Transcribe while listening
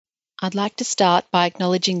I'd like to start by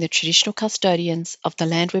acknowledging the traditional custodians of the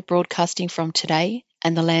land we're broadcasting from today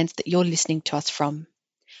and the lands that you're listening to us from.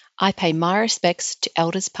 I pay my respects to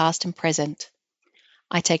elders past and present.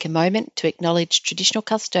 I take a moment to acknowledge traditional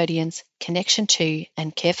custodians' connection to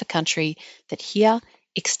and care for country that here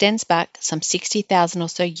extends back some 60,000 or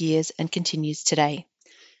so years and continues today.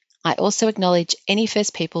 I also acknowledge any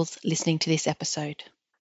First Peoples listening to this episode.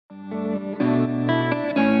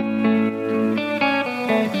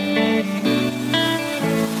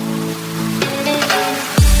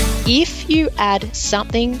 If you add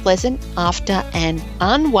something pleasant after an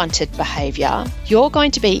unwanted behaviour, you're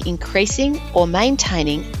going to be increasing or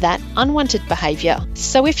maintaining that unwanted behaviour.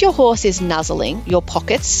 So if your horse is nuzzling your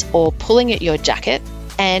pockets or pulling at your jacket,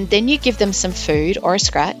 and then you give them some food or a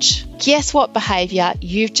scratch, guess what behaviour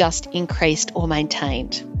you've just increased or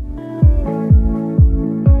maintained?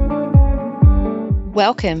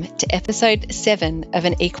 Welcome to episode 7 of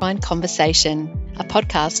An Equine Conversation, a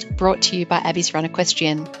podcast brought to you by Abby's Run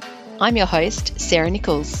Equestrian. I'm your host, Sarah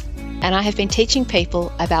Nichols, and I have been teaching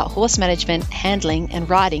people about horse management, handling and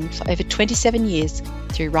riding for over 27 years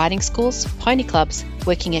through riding schools, pony clubs,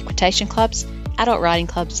 working equitation clubs, adult riding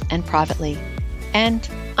clubs and privately. And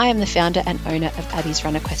I am the founder and owner of Abby's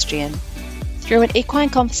Run Equestrian. Through An Equine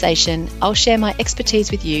Conversation, I'll share my expertise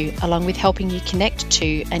with you along with helping you connect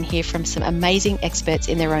to and hear from some amazing experts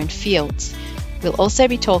in their own fields. We'll also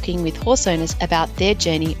be talking with horse owners about their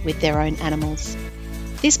journey with their own animals.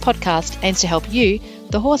 This podcast aims to help you,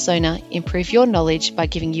 the horse owner, improve your knowledge by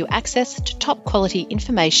giving you access to top quality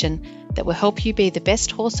information that will help you be the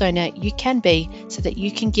best horse owner you can be so that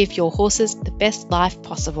you can give your horses the best life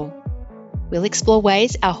possible. We'll explore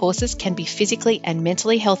ways our horses can be physically and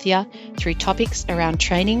mentally healthier through topics around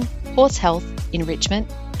training, horse health,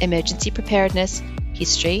 enrichment, emergency preparedness,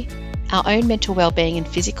 history, our own mental well-being and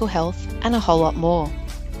physical health, and a whole lot more.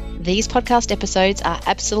 These podcast episodes are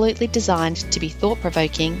absolutely designed to be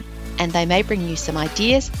thought-provoking, and they may bring you some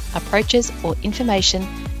ideas, approaches, or information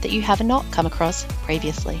that you have not come across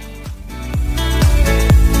previously.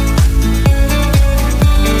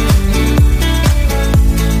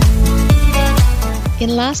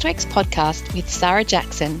 In last week's podcast with Sarah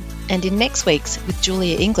Jackson and in next week's with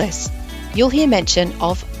Julia Inglis, you'll hear mention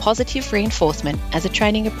of positive reinforcement as a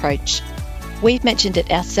training approach. We've mentioned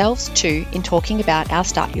it ourselves too in talking about our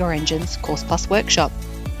Start Your Engines Course Plus workshop.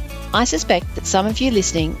 I suspect that some of you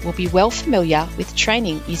listening will be well familiar with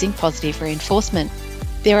training using positive reinforcement.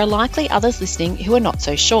 There are likely others listening who are not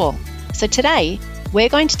so sure. So today, we're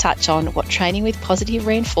going to touch on what training with positive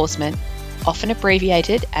reinforcement, often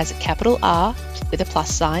abbreviated as a capital R with a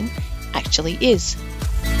plus sign, actually is.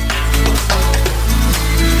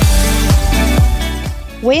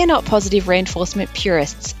 We are not positive reinforcement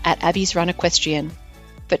purists at Abby's Run Equestrian,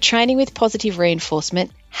 but training with positive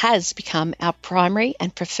reinforcement has become our primary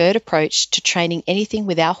and preferred approach to training anything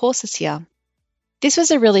with our horses here. This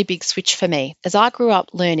was a really big switch for me, as I grew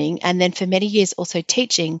up learning and then for many years also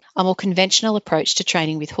teaching a more conventional approach to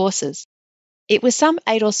training with horses. It was some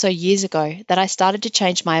 8 or so years ago that I started to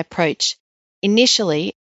change my approach.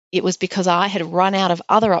 Initially, it was because I had run out of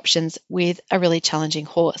other options with a really challenging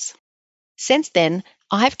horse. Since then,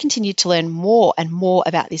 I have continued to learn more and more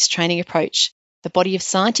about this training approach, the body of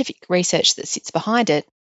scientific research that sits behind it,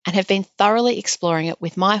 and have been thoroughly exploring it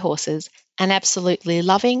with my horses and absolutely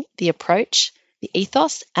loving the approach, the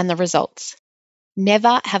ethos, and the results.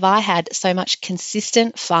 Never have I had so much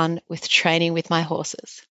consistent fun with training with my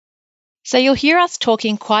horses. So you'll hear us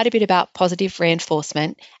talking quite a bit about positive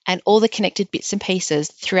reinforcement and all the connected bits and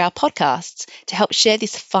pieces through our podcasts to help share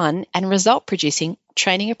this fun and result-producing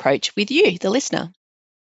training approach with you, the listener.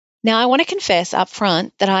 Now, I want to confess up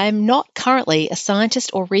front that I am not currently a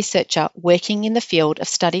scientist or researcher working in the field of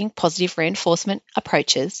studying positive reinforcement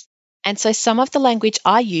approaches, and so some of the language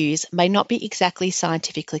I use may not be exactly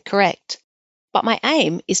scientifically correct. But my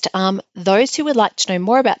aim is to arm those who would like to know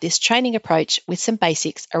more about this training approach with some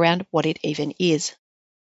basics around what it even is.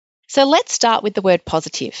 So let's start with the word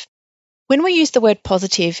positive. When we use the word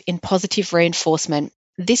positive in positive reinforcement,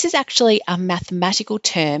 this is actually a mathematical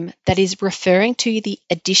term that is referring to the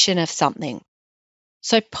addition of something.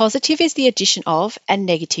 So positive is the addition of and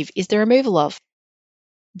negative is the removal of.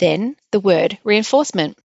 Then the word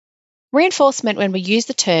reinforcement. Reinforcement, when we use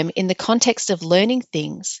the term in the context of learning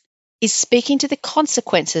things, is speaking to the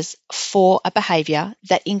consequences for a behaviour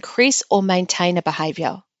that increase or maintain a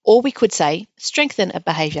behaviour, or we could say strengthen a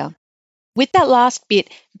behaviour. With that last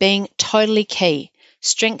bit being totally key,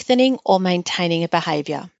 strengthening or maintaining a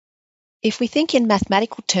behaviour. If we think in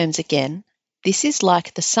mathematical terms again, this is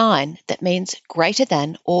like the sign that means greater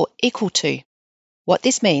than or equal to. What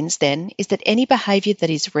this means then is that any behaviour that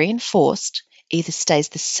is reinforced either stays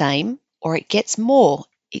the same or it gets more,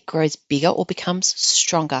 it grows bigger or becomes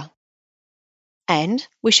stronger. And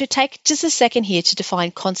we should take just a second here to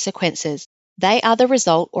define consequences. They are the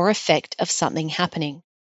result or effect of something happening.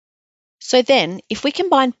 So then, if we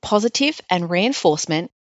combine positive and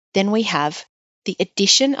reinforcement, then we have the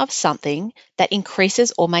addition of something that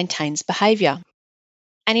increases or maintains behaviour.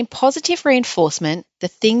 And in positive reinforcement, the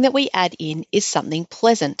thing that we add in is something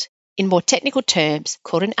pleasant, in more technical terms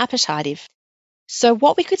called an appetitive. So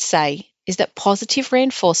what we could say is that positive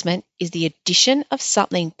reinforcement is the addition of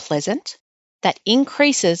something pleasant that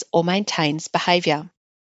increases or maintains behaviour.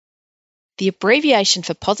 The abbreviation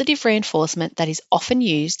for positive reinforcement that is often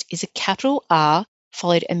used is a capital R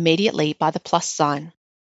followed immediately by the plus sign.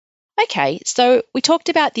 Okay, so we talked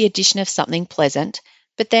about the addition of something pleasant,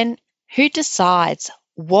 but then who decides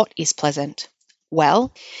what is pleasant?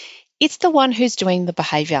 Well, it's the one who's doing the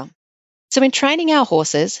behaviour. So in training our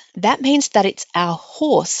horses, that means that it's our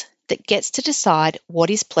horse that gets to decide what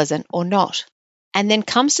is pleasant or not. And then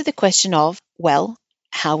comes to the question of, well,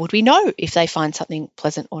 how would we know if they find something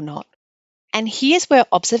pleasant or not? And here's where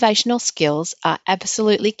observational skills are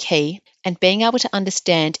absolutely key, and being able to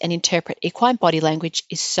understand and interpret equine body language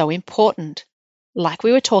is so important, like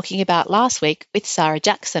we were talking about last week with Sarah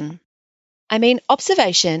Jackson. I mean,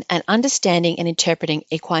 observation and understanding and interpreting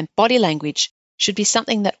equine body language should be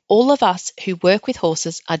something that all of us who work with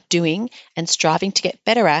horses are doing and striving to get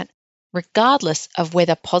better at, regardless of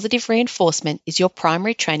whether positive reinforcement is your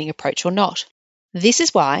primary training approach or not. This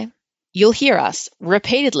is why you'll hear us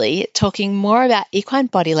repeatedly talking more about equine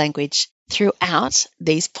body language throughout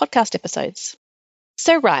these podcast episodes.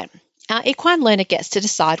 So, right, our equine learner gets to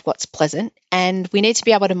decide what's pleasant, and we need to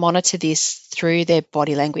be able to monitor this through their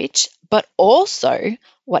body language, but also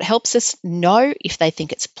what helps us know if they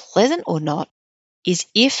think it's pleasant or not is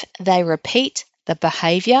if they repeat the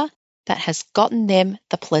behaviour that has gotten them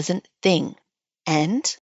the pleasant thing,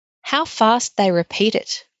 and how fast they repeat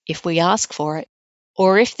it if we ask for it,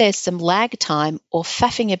 or if there's some lag time or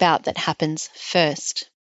faffing about that happens first.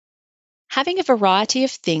 Having a variety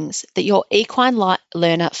of things that your equine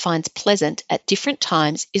learner finds pleasant at different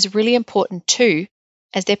times is really important too,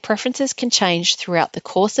 as their preferences can change throughout the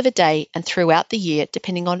course of a day and throughout the year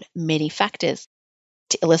depending on many factors.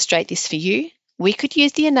 To illustrate this for you, we could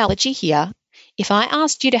use the analogy here. If I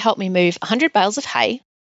asked you to help me move 100 bales of hay,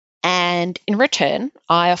 and in return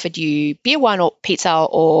I offered you beer, wine, or pizza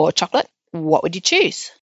or chocolate, what would you choose?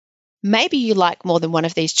 Maybe you like more than one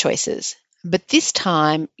of these choices, but this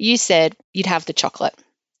time you said you'd have the chocolate.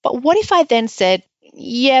 But what if I then said,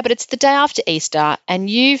 yeah, but it's the day after Easter and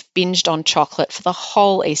you've binged on chocolate for the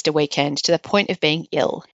whole Easter weekend to the point of being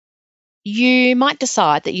ill? You might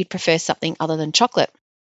decide that you'd prefer something other than chocolate.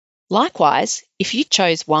 Likewise, if you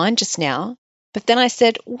chose wine just now, but then I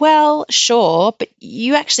said, well, sure, but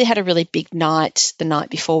you actually had a really big night the night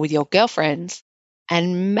before with your girlfriends,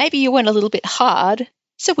 and maybe you went a little bit hard,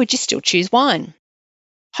 so would you still choose wine?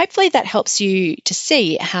 Hopefully that helps you to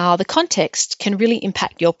see how the context can really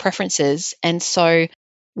impact your preferences and so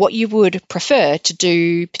what you would prefer to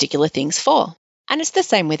do particular things for. And it's the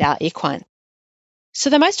same with our equine. So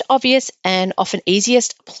the most obvious and often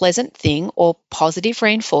easiest pleasant thing or positive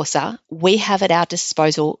reinforcer we have at our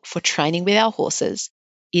disposal for training with our horses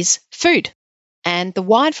is food, and the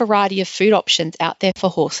wide variety of food options out there for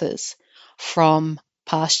horses, from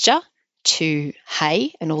pasture to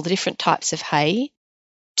hay and all the different types of hay,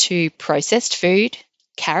 to processed food,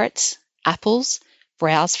 carrots, apples,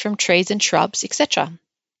 browse from trees and shrubs, etc.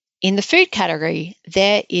 In the food category,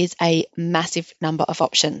 there is a massive number of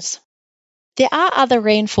options. There are other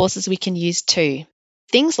reinforcers we can use too,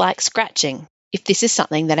 things like scratching, if this is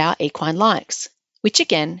something that our equine likes, which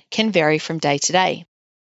again can vary from day to day.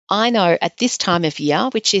 I know at this time of year,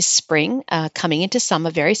 which is spring, coming into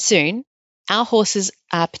summer very soon, our horses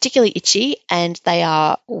are particularly itchy and they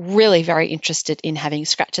are really very interested in having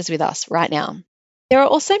scratches with us right now. There are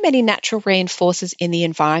also many natural reinforcers in the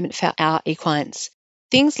environment for our equines,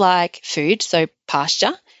 things like food, so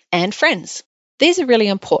pasture, and friends. These are really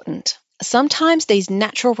important. Sometimes these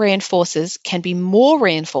natural reinforcers can be more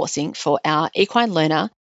reinforcing for our equine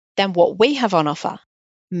learner than what we have on offer.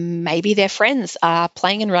 Maybe their friends are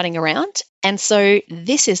playing and running around, and so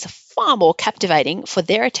this is far more captivating for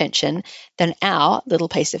their attention than our little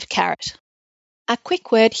piece of carrot. A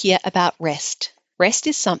quick word here about rest. Rest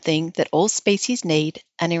is something that all species need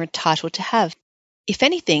and are entitled to have. If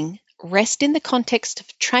anything, rest in the context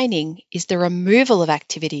of training is the removal of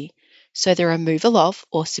activity. So the removal of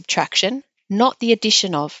or subtraction, not the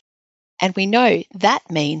addition of. And we know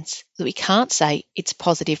that means that we can't say it's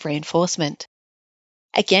positive reinforcement.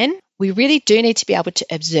 Again, we really do need to be able to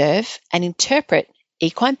observe and interpret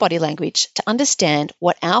equine body language to understand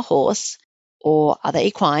what our horse or other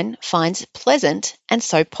equine finds pleasant and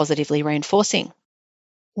so positively reinforcing.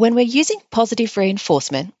 When we're using positive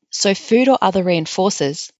reinforcement, so food or other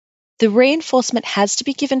reinforcers, the reinforcement has to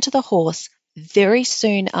be given to the horse very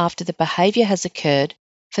soon after the behaviour has occurred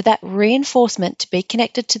for that reinforcement to be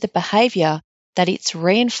connected to the behaviour that it's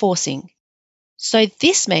reinforcing. So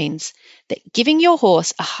this means that giving your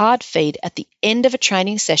horse a hard feed at the end of a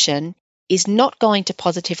training session is not going to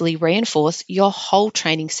positively reinforce your whole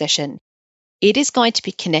training session. It is going to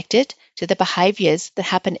be connected to the behaviours that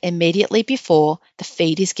happen immediately before the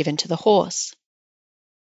feed is given to the horse.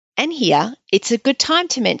 And here, it's a good time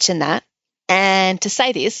to mention that. And to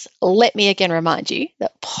say this, let me again remind you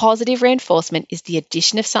that positive reinforcement is the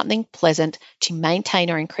addition of something pleasant to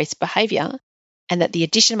maintain or increase behaviour, and that the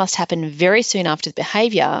addition must happen very soon after the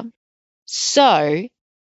behaviour. So,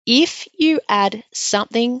 if you add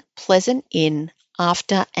something pleasant in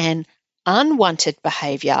after an unwanted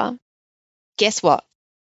behaviour, guess what?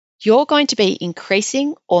 You're going to be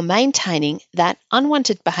increasing or maintaining that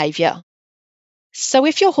unwanted behaviour. So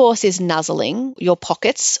if your horse is nuzzling your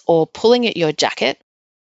pockets or pulling at your jacket,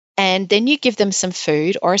 and then you give them some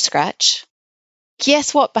food or a scratch,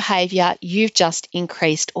 guess what behaviour you've just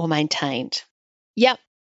increased or maintained? Yep,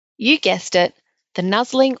 you guessed it, the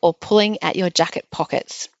nuzzling or pulling at your jacket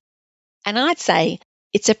pockets. And I'd say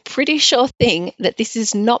it's a pretty sure thing that this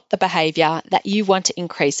is not the behaviour that you want to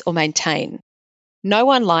increase or maintain. No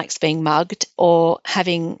one likes being mugged or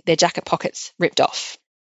having their jacket pockets ripped off.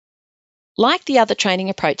 Like the other training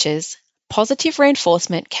approaches, positive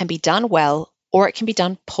reinforcement can be done well or it can be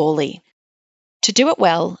done poorly. To do it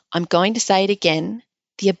well, I'm going to say it again,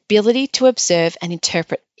 the ability to observe and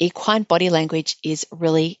interpret equine body language is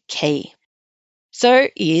really key. So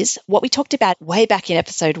is what we talked about way back in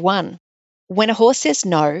episode 1. When a horse says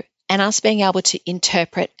no, and us being able to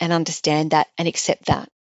interpret and understand that and accept that.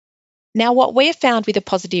 Now, what we have found with a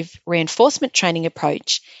positive reinforcement training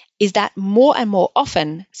approach is that more and more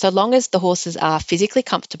often, so long as the horses are physically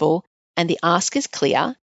comfortable and the ask is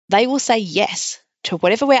clear, they will say yes to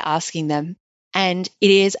whatever we're asking them, and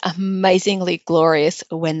it is amazingly glorious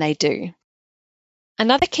when they do.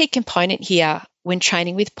 Another key component here when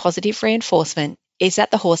training with positive reinforcement is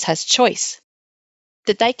that the horse has choice,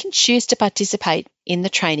 that they can choose to participate in the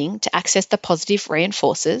training to access the positive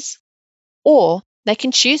reinforcers, or they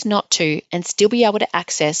can choose not to and still be able to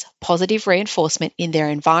access positive reinforcement in their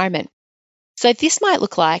environment. So this might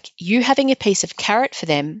look like you having a piece of carrot for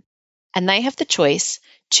them, and they have the choice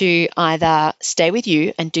to either stay with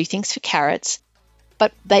you and do things for carrots,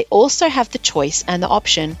 but they also have the choice and the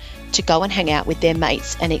option to go and hang out with their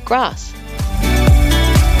mates and eat grass.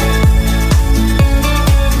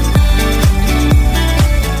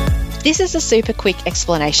 This is a super quick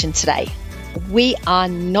explanation today. We are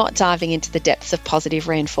not diving into the depths of positive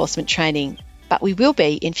reinforcement training, but we will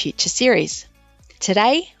be in future series.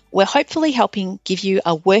 Today, we're hopefully helping give you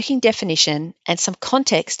a working definition and some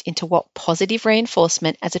context into what positive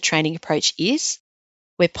reinforcement as a training approach is,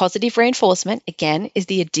 where positive reinforcement, again, is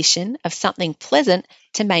the addition of something pleasant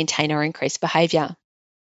to maintain or increase behaviour.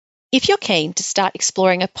 If you're keen to start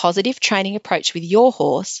exploring a positive training approach with your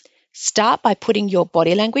horse, start by putting your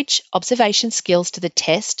body language observation skills to the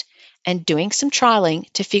test and doing some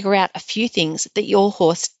trialling to figure out a few things that your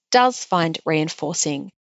horse does find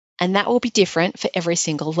reinforcing. And that will be different for every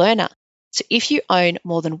single learner. So if you own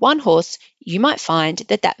more than one horse, you might find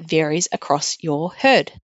that that varies across your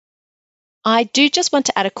herd. I do just want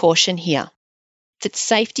to add a caution here that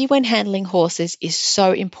safety when handling horses is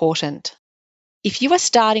so important. If you are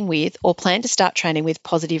starting with or plan to start training with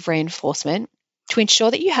positive reinforcement, to ensure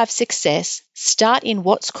that you have success, start in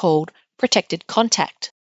what's called protected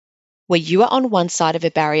contact, where you are on one side of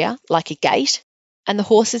a barrier, like a gate, and the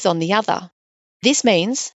horse is on the other. This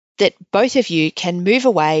means that both of you can move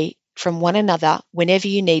away from one another whenever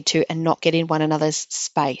you need to and not get in one another's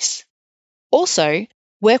space. Also,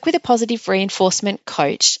 work with a positive reinforcement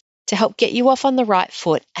coach to help get you off on the right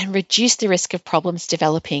foot and reduce the risk of problems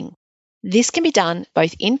developing. This can be done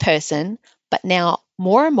both in person, but now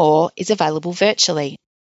more and more is available virtually.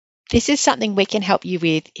 This is something we can help you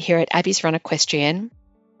with here at Abby's Run Equestrian,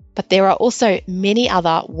 but there are also many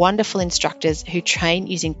other wonderful instructors who train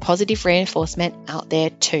using positive reinforcement out there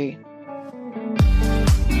too.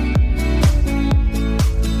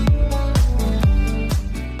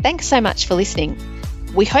 Thanks so much for listening.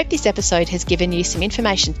 We hope this episode has given you some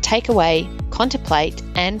information to take away, contemplate,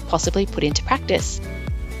 and possibly put into practice.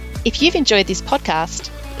 If you've enjoyed this podcast,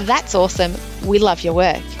 that's awesome. We love your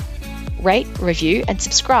work. rate, review, and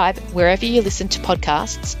subscribe wherever you listen to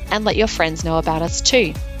podcasts, and let your friends know about us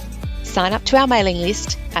too. Sign up to our mailing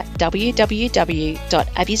list at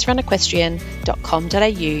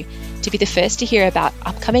www.abbysrunequestrian.com.au to be the first to hear about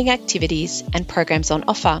upcoming activities and programs on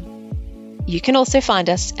offer. You can also find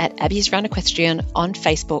us at Abby's Run Equestrian on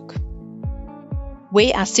Facebook.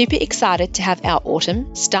 We are super excited to have our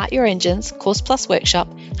autumn Start Your Engines Course Plus workshop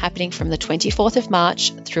happening from the 24th of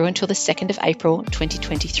March through until the 2nd of April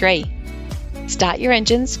 2023. Start Your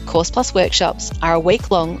Engines Course Plus workshops are a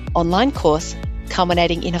week-long online course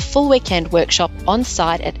culminating in a full weekend workshop on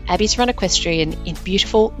site at Abby's Run Equestrian in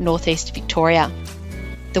beautiful northeast Victoria.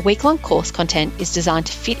 The week-long course content is designed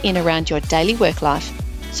to fit in around your daily work life,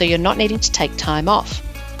 so you're not needing to take time off.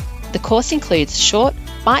 The course includes short,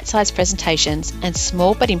 bite-sized presentations and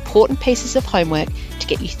small but important pieces of homework to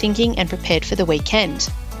get you thinking and prepared for the weekend.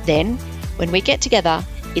 Then, when we get together,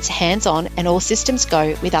 it's hands-on and all systems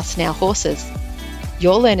go with us and our horses.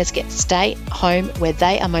 Your learners get to stay home where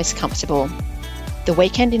they are most comfortable. The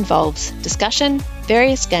weekend involves discussion,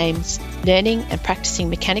 various games, learning and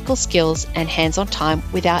practicing mechanical skills and hands-on time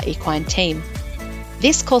with our equine team.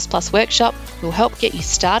 This Course Plus workshop will help get you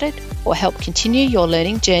started or help continue your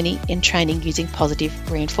learning journey in training using positive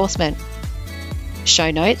reinforcement.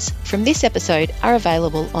 Show notes from this episode are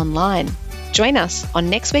available online. Join us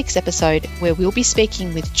on next week's episode where we'll be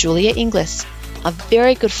speaking with Julia Inglis, a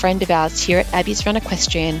very good friend of ours here at Abby's Run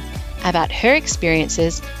Equestrian, about her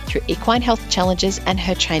experiences through equine health challenges and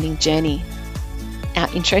her training journey. Our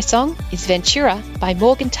intro song is Ventura by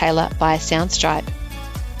Morgan Taylor via Soundstripe.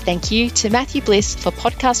 Thank you to Matthew Bliss for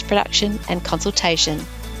podcast production and consultation.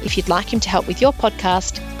 If you'd like him to help with your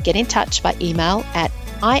podcast, get in touch by email at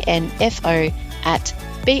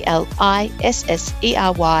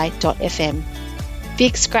info@blissery.fm.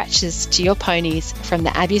 Big scratches to your ponies from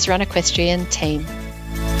the Abby's Run Equestrian team.